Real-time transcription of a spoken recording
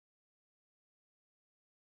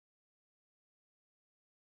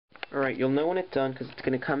Alright, you'll know when it's done because it's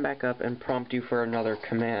going to come back up and prompt you for another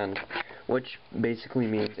command, which basically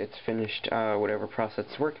means it's finished whatever process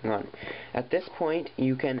it's working on. At this point,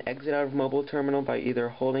 you can exit out of mobile terminal by either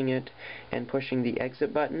holding it and pushing the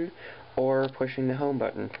exit button or pushing the home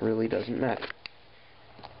button. It really doesn't matter.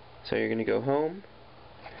 So you're going to go home,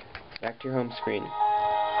 back to your home screen.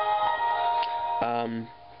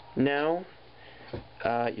 Now,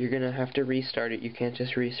 you're going to have to restart it. You can't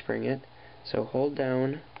just respring it. So hold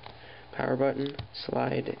down, power button,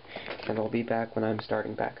 slide, and I'll be back when I'm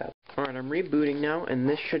starting back up. Alright, I'm rebooting now, and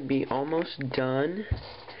this should be almost done.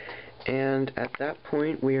 And at that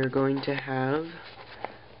point, we are going to have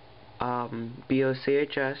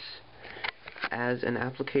BOCHS as an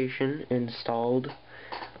application installed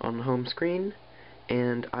on the home screen,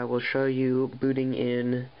 and I will show you booting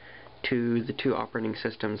in to the two operating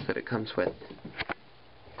systems that it comes with.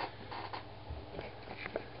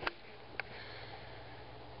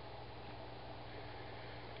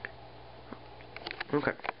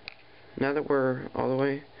 Okay, now that we're all the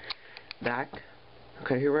way back,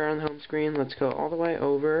 okay, here we are on the home screen. Let's go all the way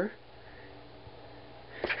over,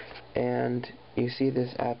 and you see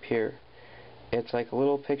this app here. It's like a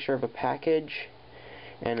little picture of a package,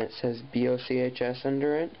 and it says BOCHS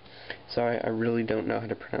under it. Sorry, I really don't know how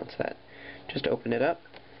to pronounce that. Just open it up.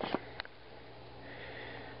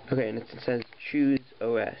 Okay, and it says choose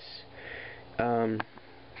OS.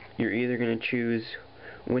 You're either going to choose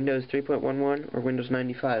Windows 3.11 or Windows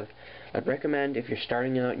 95. I'd recommend, if you're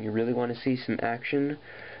starting out and you really want to see some action,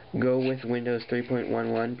 go with Windows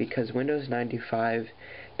 3.11 because Windows 95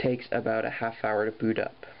 takes about a half hour to boot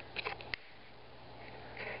up.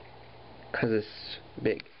 Because it's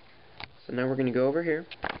big. So now we're going to go over here,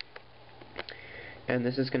 and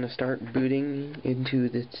this is going to start booting into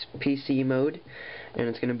this PC mode, and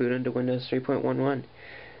it's going to boot into Windows 3.11.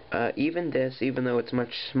 Even though it's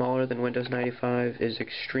much smaller than Windows 95, is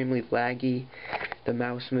extremely laggy. The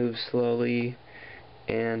mouse moves slowly,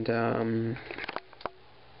 and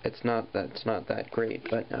it's not that great,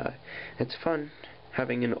 but it's fun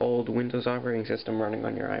having an old Windows operating system running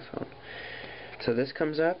on your iPhone. So this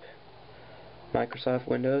comes up, Microsoft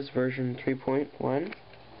Windows version 3.1,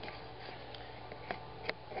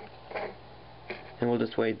 and we'll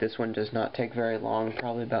just wait. This one does not take very long,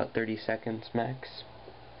 probably about 30 seconds max.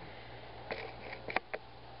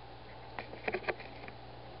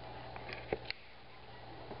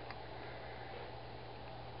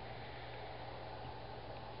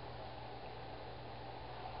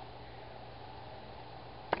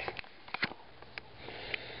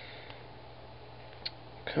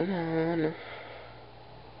 Come on.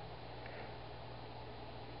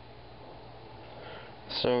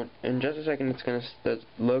 So in just a second, the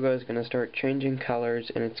logo is gonna start changing colors,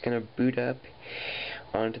 and it's gonna boot up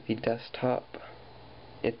onto the desktop,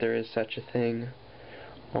 if there is such a thing,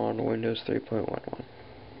 on Windows 3.11.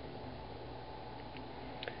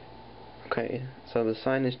 Okay, so the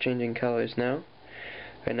sign is changing colors now.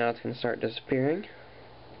 Right now, it's gonna start disappearing.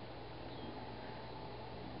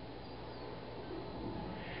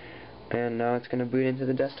 And now it's going to boot into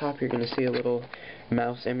the desktop. You're going to see a little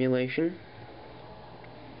mouse emulation.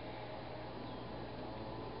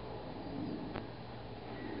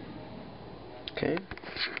 Okay.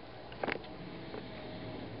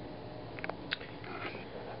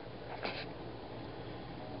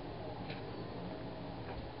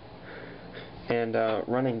 And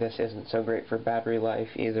running this isn't so great for battery life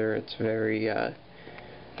either. It's very,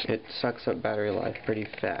 it sucks up battery life pretty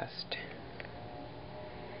fast.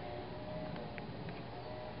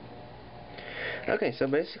 Okay, so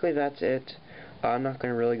basically that's it. I'm not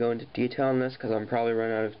going to really go into detail on this because I'm probably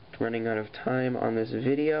running out of time on this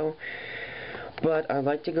video. But I'd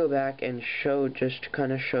like to go back and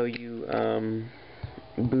kind of show you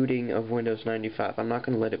booting of Windows 95. I'm not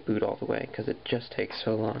going to let it boot all the way because it just takes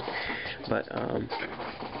so long. But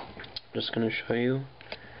just going to show you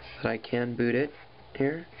that I can boot it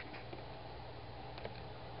here.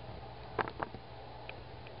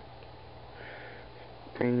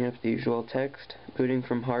 Bringing up the usual text, booting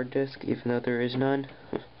from hard disk, even though there is none.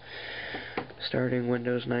 Starting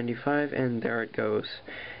Windows 95, and there it goes.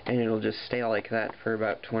 And it'll just stay like that for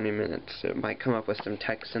about 20 minutes. It might come up with some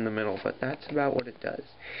text in the middle, but that's about what it does.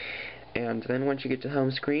 And then once you get to the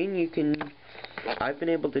home screen, I've been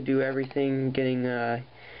able to do everything, getting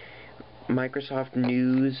Microsoft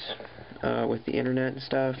News with the internet and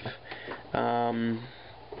stuff,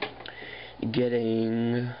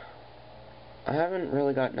 I haven't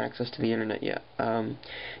really gotten access to the internet yet.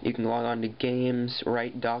 You can log on to games,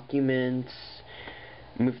 write documents,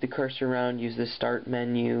 move the cursor around, use the start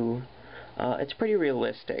menu. It's pretty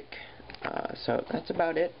realistic. So that's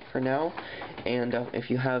about it for now, and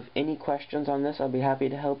if you have any questions on this, I'll be happy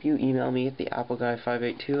to help you. Email me at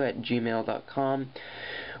theappleguy582@gmail.com,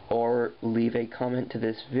 or leave a comment to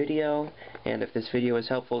this video, and if this video was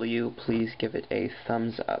helpful to you, please give it a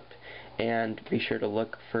thumbs up, and be sure to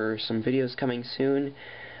look for some videos coming soon.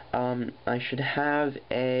 I should have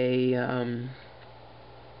a,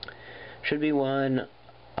 should be one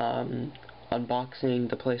unboxing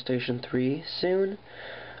the PlayStation 3 soon.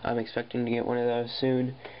 I'm expecting to get one of those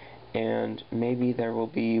soon, and maybe there will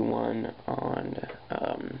be one on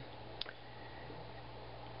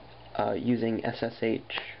using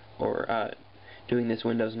SSH, or doing this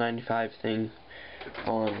Windows 95 thing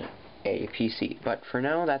on a PC. But for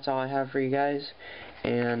now, that's all I have for you guys,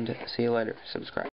 and see you later. Subscribe.